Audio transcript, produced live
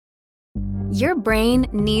Your brain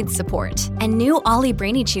needs support, and new Ollie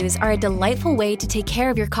Brainy Chews are a delightful way to take care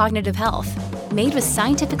of your cognitive health. Made with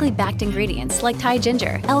scientifically backed ingredients like Thai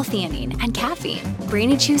ginger, L-theanine, and caffeine,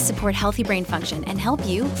 Brainy Chews support healthy brain function and help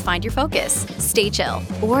you find your focus, stay chill,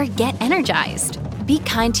 or get energized. Be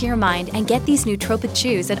kind to your mind and get these nootropic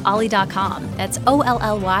chews at ollie.com. That's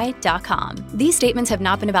OLLY.com. These statements have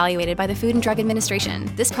not been evaluated by the Food and Drug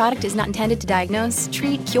Administration. This product is not intended to diagnose,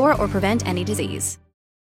 treat, cure, or prevent any disease.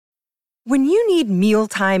 When you need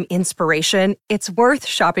mealtime inspiration, it's worth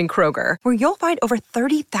shopping Kroger, where you'll find over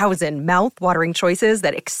 30,000 mouth-watering choices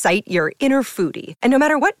that excite your inner foodie. And no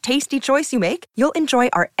matter what tasty choice you make, you'll enjoy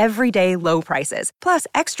our everyday low prices, plus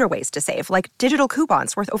extra ways to save, like digital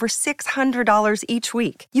coupons worth over $600 each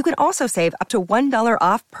week. You can also save up to $1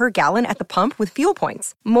 off per gallon at the pump with fuel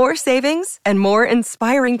points. More savings and more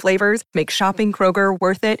inspiring flavors make shopping Kroger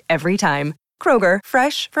worth it every time. Kroger,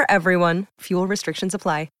 fresh for everyone. Fuel restrictions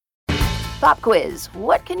apply. Pop quiz,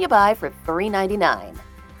 what can you buy for $3.99?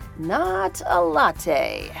 Not a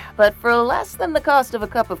latte, but for less than the cost of a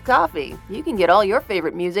cup of coffee, you can get all your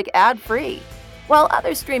favorite music ad-free. While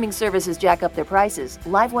other streaming services jack up their prices,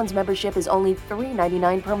 Live One's membership is only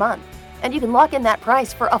 $3.99 per month, and you can lock in that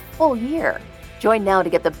price for a full year. Join now to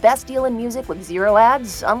get the best deal in music with 0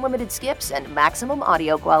 ads, unlimited skips, and maximum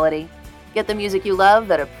audio quality. Get the music you love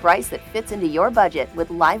at a price that fits into your budget with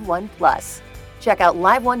Live One Plus. Check out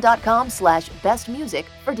liveone.com/bestmusic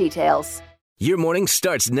for details. Your morning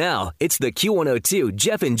starts now. It's the Q102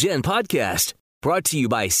 Jeff and Jen podcast, brought to you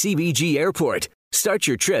by CBG Airport. Start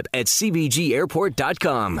your trip at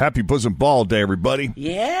CBGAirport.com. Happy Bosom Ball Day, everybody.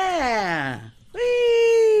 Yeah.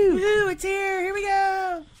 Woo! Woo, it's here. Here we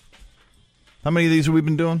go. How many of these have we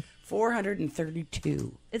been doing?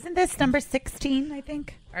 432. Isn't this number 16, I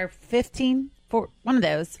think? Or 15? For one of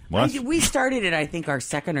those. We started it, I think, our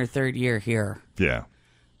second or third year here. Yeah.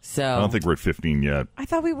 So I don't think we're at 15 yet. I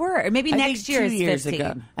thought we were. Or maybe next year is 15.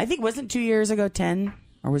 Ago. I think, wasn't 2 years ago 10?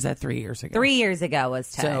 Or was that 3 years ago? 3 years ago was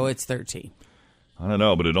 10. So it's 13. I don't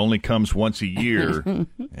know, but it only comes once a year.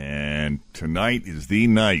 And tonight is the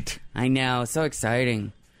night. I know. So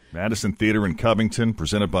exciting. Madison Theater in Covington,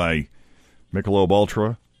 presented by Michelob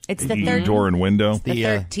Ultra. It's the third door and window. The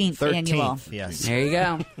 13th annual. Yes. There you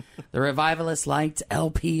go. The Revivalist Lights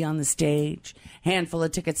LP on the stage. Handful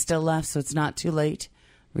of tickets still left, so it's not too late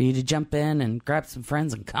for you to jump in and grab some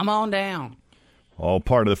friends and come on down. All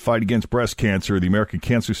part of the fight against breast cancer, the American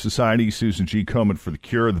Cancer Society, Susan G. Komen for the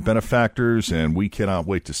cure, the benefactors, and we cannot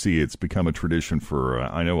wait to see it. It's become a tradition for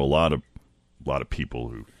I know a lot of people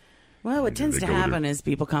who. Well, what tends to happen is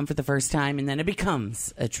people come for the first time, and then it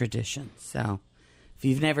becomes a tradition. So, if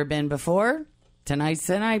you've never been before, tonight's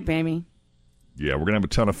the night, baby. Yeah, we're going to have a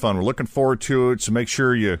ton of fun. We're looking forward to it, so make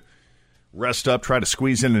sure you rest up. Try to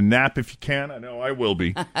squeeze in a nap if you can. I know I will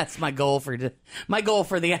be. That's my goal for the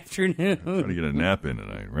afternoon. Try to get a nap in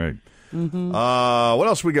tonight, right? Mm-hmm. What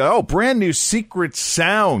else we got? Oh, brand new Secret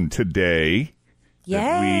Sound today.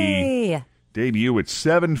 Yay! We debut at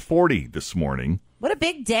 7:40 this morning. What a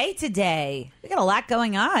big day today. We got a lot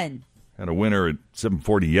going on. Had a winner at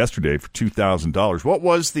 7:40 yesterday for $2,000. What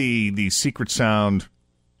was the Secret Sound,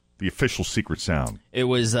 the official Secret Sound? It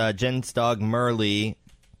was Jen's dog Merle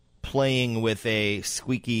playing with a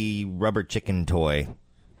squeaky rubber chicken toy.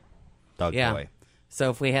 Dog toy.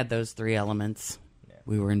 So if we had those three elements,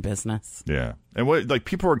 we were in business. Yeah. And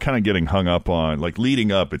people were kind of getting hung up on,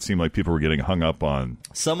 leading up, it seemed like people were getting hung up on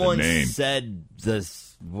someone the name. Said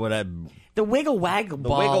this, the Wiggle Waggle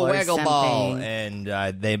Ball. The Wiggle Waggle Ball. And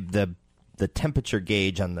the temperature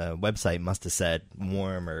gauge on the website must have said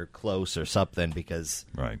warm or close or something because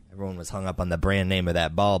everyone was hung up on the brand name of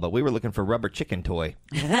that ball, but we were looking for rubber chicken toy.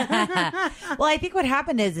 Well, I think what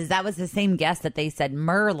happened is that was the same guess that they said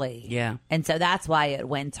Merle. Yeah. And so that's why it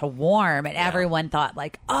went to warm, and everyone thought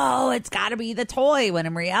it's got to be the toy, when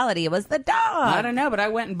in reality it was the dog. I don't know, but I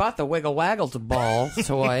went and bought the Wiggle Waggle Ball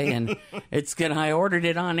toy, and I ordered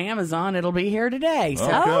it on Amazon. It'll be here today.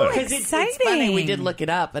 So, exciting. It's funny. We did look it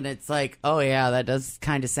up, and it's like, oh, yeah, that does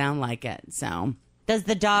kind of sound like it. So, does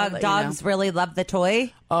the dogs really love the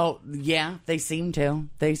toy? Oh, yeah, they seem to.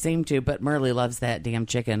 But Merle loves that damn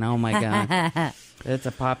chicken. Oh, my God. It's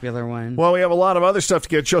a popular one. Well, we have a lot of other stuff to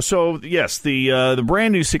get. So, yes, the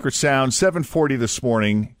brand new Secret Sound, 7:40 this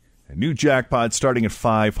morning. A new jackpot starting at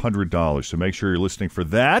 $500. So make sure you're listening for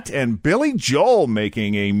that. And Billy Joel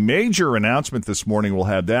making a major announcement this morning. We'll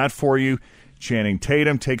have that for you. Channing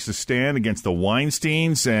Tatum takes a stand against the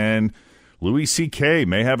Weinsteins, and Louis C.K.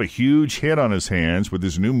 may have a huge hit on his hands with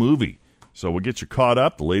his new movie. So we'll get you caught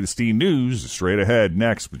up. The latest E! News is straight ahead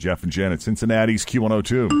next with Jeff and Jen at Cincinnati's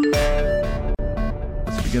Q102.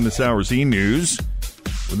 Let's begin this hour's E! News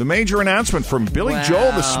with a major announcement from Billy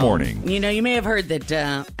Joel this morning. You know, you may have heard that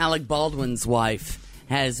Alec Baldwin's wife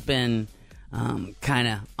has been kind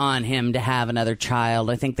of on him to have another child.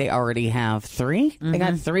 I think they already have 3. They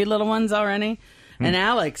got 3 little ones already. And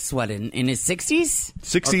Alex, what, in his 60s?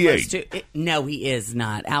 68. No, he is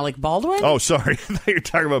not. Alec Baldwin? Oh, sorry. I thought you were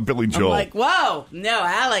talking about Billy Joel. I'm like, whoa. No,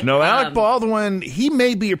 Alec. No, Alec Baldwin, he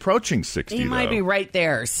may be approaching 60, He might though. be right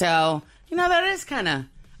there. So, you know, that is kind of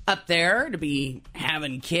up there to be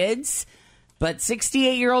having kids. But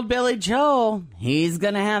 68-year-old Billy Joel, he's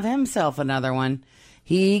going to have himself another one.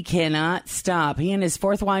 He cannot stop. He and his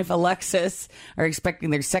 4th wife, Alexis, are expecting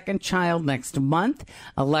their 2nd child next month.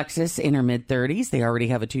 Alexis, in her mid-30s. They already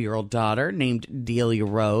have a 2-year-old daughter named Della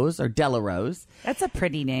Rose. That's a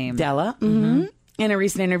pretty name. Della. Mm-hmm. In a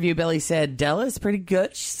recent interview, Billy said, Della is pretty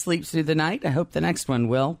good. She sleeps through the night. I hope the next one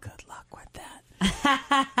will. Good luck with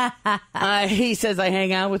that. He says, I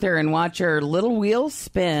hang out with her and watch her little wheels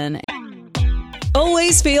spin.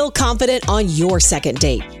 Always feel confident on your second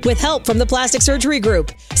date. With help from the Plastic Surgery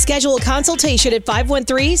Group. Schedule a consultation at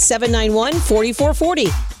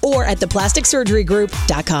 513-791-4440 or at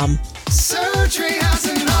theplasticsurgerygroup.com. Surgery has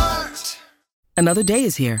an art. Another day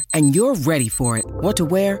is here, and you're ready for it. What to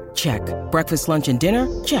wear? Check. Breakfast, lunch, and dinner?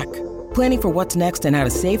 Check. Planning for what's next and how to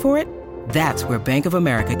save for it? That's where Bank of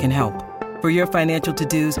America can help. For your financial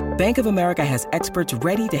to-dos, Bank of America has experts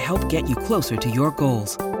ready to help get you closer to your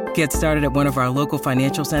goals. Get started at one of our local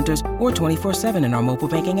financial centers or 24/7 in our mobile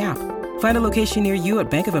banking app. Find a location near you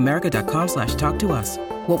at bankofamerica.com/talktous.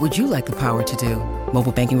 What would you like the power to do?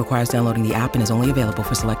 Mobile banking requires downloading the app and is only available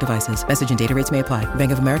for select devices. Message and data rates may apply.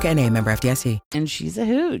 Bank of America N.A., member FDIC. And she's a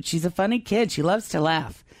hoot. She's a funny kid. She loves to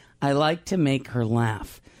laugh. I like to make her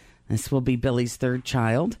laugh. This will be Billy's 3rd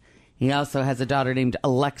child. He also has a daughter named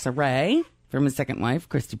Alexa Ray from his 2nd wife,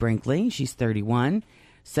 Christy Brinkley. She's 31.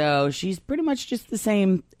 So she's pretty much just the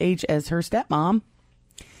same age as her stepmom.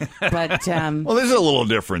 But well, there's a little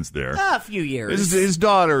difference there. A few years. His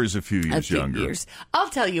daughter is a few years younger.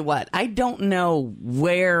 I'll tell you what. I don't know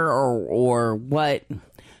where or what,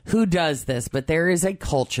 who does this, but there is a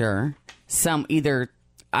culture.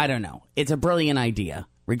 I don't know. It's a brilliant idea,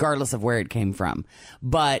 regardless of where it came from.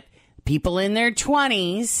 But people in their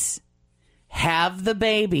 20s have the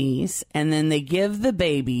babies, and then they give the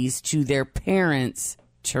babies to their parents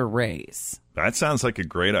to raise. That sounds like a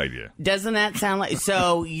great idea. Doesn't that sound like...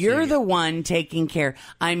 So you're the one taking care.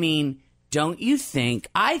 I mean, don't you think...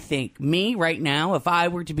 I think me right now, if I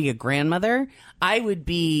were to be a grandmother, I would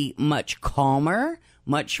be much calmer,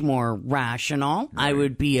 much more rational. Right. I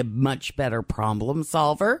would be a much better problem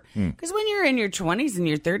solver. Because when you're in your 20s and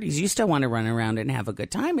your 30s, you still want to run around and have a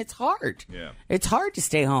good time. It's hard. Yeah. It's hard to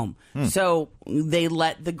stay home. So they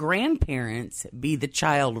let the grandparents be the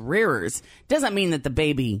child rearers. Doesn't mean that the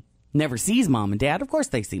baby never sees mom and dad. Of course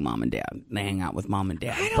they see mom and dad. They hang out with mom and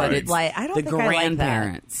dad. But it's the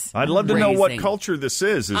grandparents. I'd love to know what culture this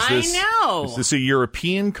is. I know. Is this a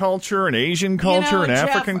European culture, an Asian culture, an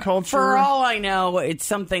African culture? For all I know, it's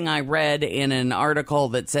something I read in an article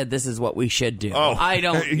that said this is what we should do. Oh, I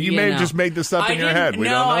don't. You may have just made this up in your head. We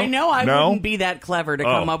don't know. I know. I wouldn't be that clever to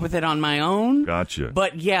come up with it on my own. Gotcha.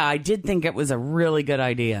 But yeah, I did think it was a really good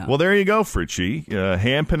idea. Well, there you go, Fritchie.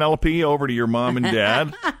 Hand Penelope over to your mom and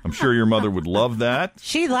dad. I'm sure your mother would love that.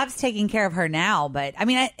 She loves taking care of her now, but I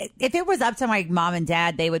mean, if it was up to my mom and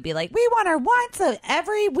dad, they would be like, we want her once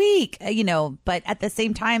every week, but at the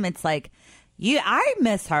same time, it's like, I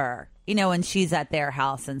miss her, when she's at their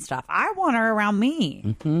house and stuff. I want her around me.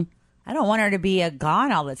 Mm-hmm. I don't want her to be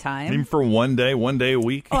gone all the time. Even for one day a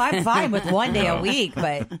week? Oh, I'm fine with one day a week,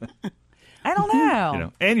 but I don't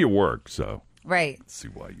know. And you work, so. Right. Let's see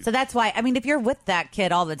why you. So that's why, I mean, if you're with that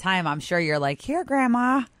kid all the time, I'm sure you're like, here,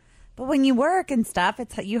 Grandma. But when you work and stuff,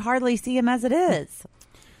 you hardly see him as it is.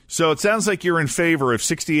 So it sounds like you're in favor of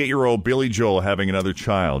 68-year-old Billy Joel having another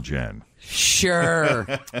child, Jen. Sure.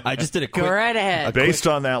 I just did a quick... Go right ahead. Based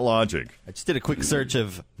on that logic. I just did a quick search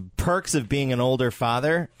of perks of being an older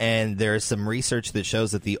father, and there's some research that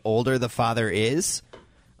shows that the older the father is,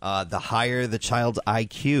 the higher the child's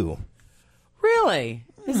IQ. Really?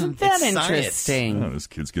 Isn't that interesting? Oh, this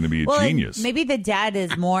kid's going to be a genius. Maybe the dad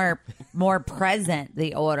is more present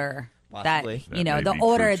the older. Possibly. That the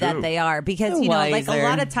older that they are, because like a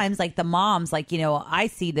lot of times, like the moms, like I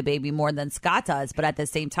see the baby more than Scott does, but at the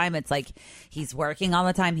same time, it's like he's working all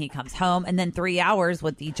the time. He comes home and then 3 hours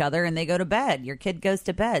with each other, and they go to bed. Your kid goes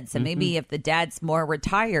to bed, so maybe if the dad's more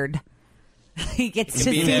retired, He gets to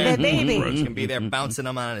see the baby. Brooks can be there bouncing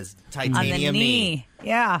him on his titanium on the knee.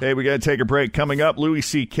 Yeah. Hey, we got to take a break. Coming up, Louis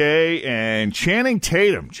C.K. and Channing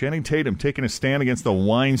Tatum. Channing Tatum taking a stand against the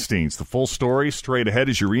Weinsteins. The full story straight ahead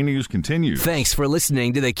as your E-News continues. Thanks for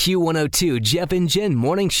listening to the Q102 Jeff and Jen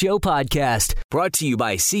Morning Show podcast. Brought to you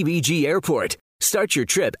by CBG Airport. Start your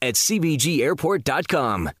trip at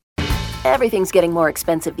CBGAirport.com. Everything's getting more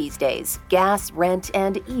expensive these days. Gas, rent,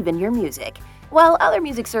 and even your music. While other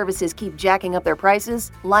music services keep jacking up their prices,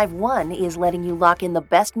 Live One is letting you lock in the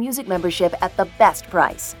best music membership at the best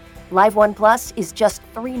price. Live One Plus is just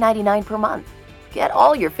 $3.99 per month. Get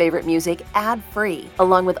all your favorite music ad-free,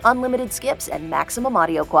 along with unlimited skips and maximum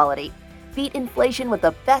audio quality. Beat inflation with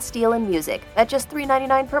the best deal in music at just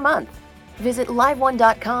 $3.99 per month. Visit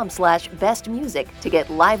liveone.com/bestmusic to get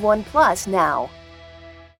Live One Plus now.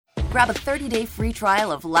 Grab a 30-day free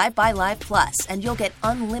trial of Live by Live Plus, and you'll get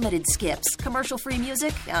unlimited skips, commercial-free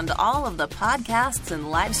music, and all of the podcasts and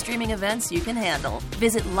live streaming events you can handle.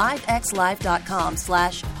 Visit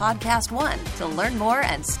livexlive.com/podcast1 to learn more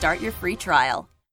and start your free trial.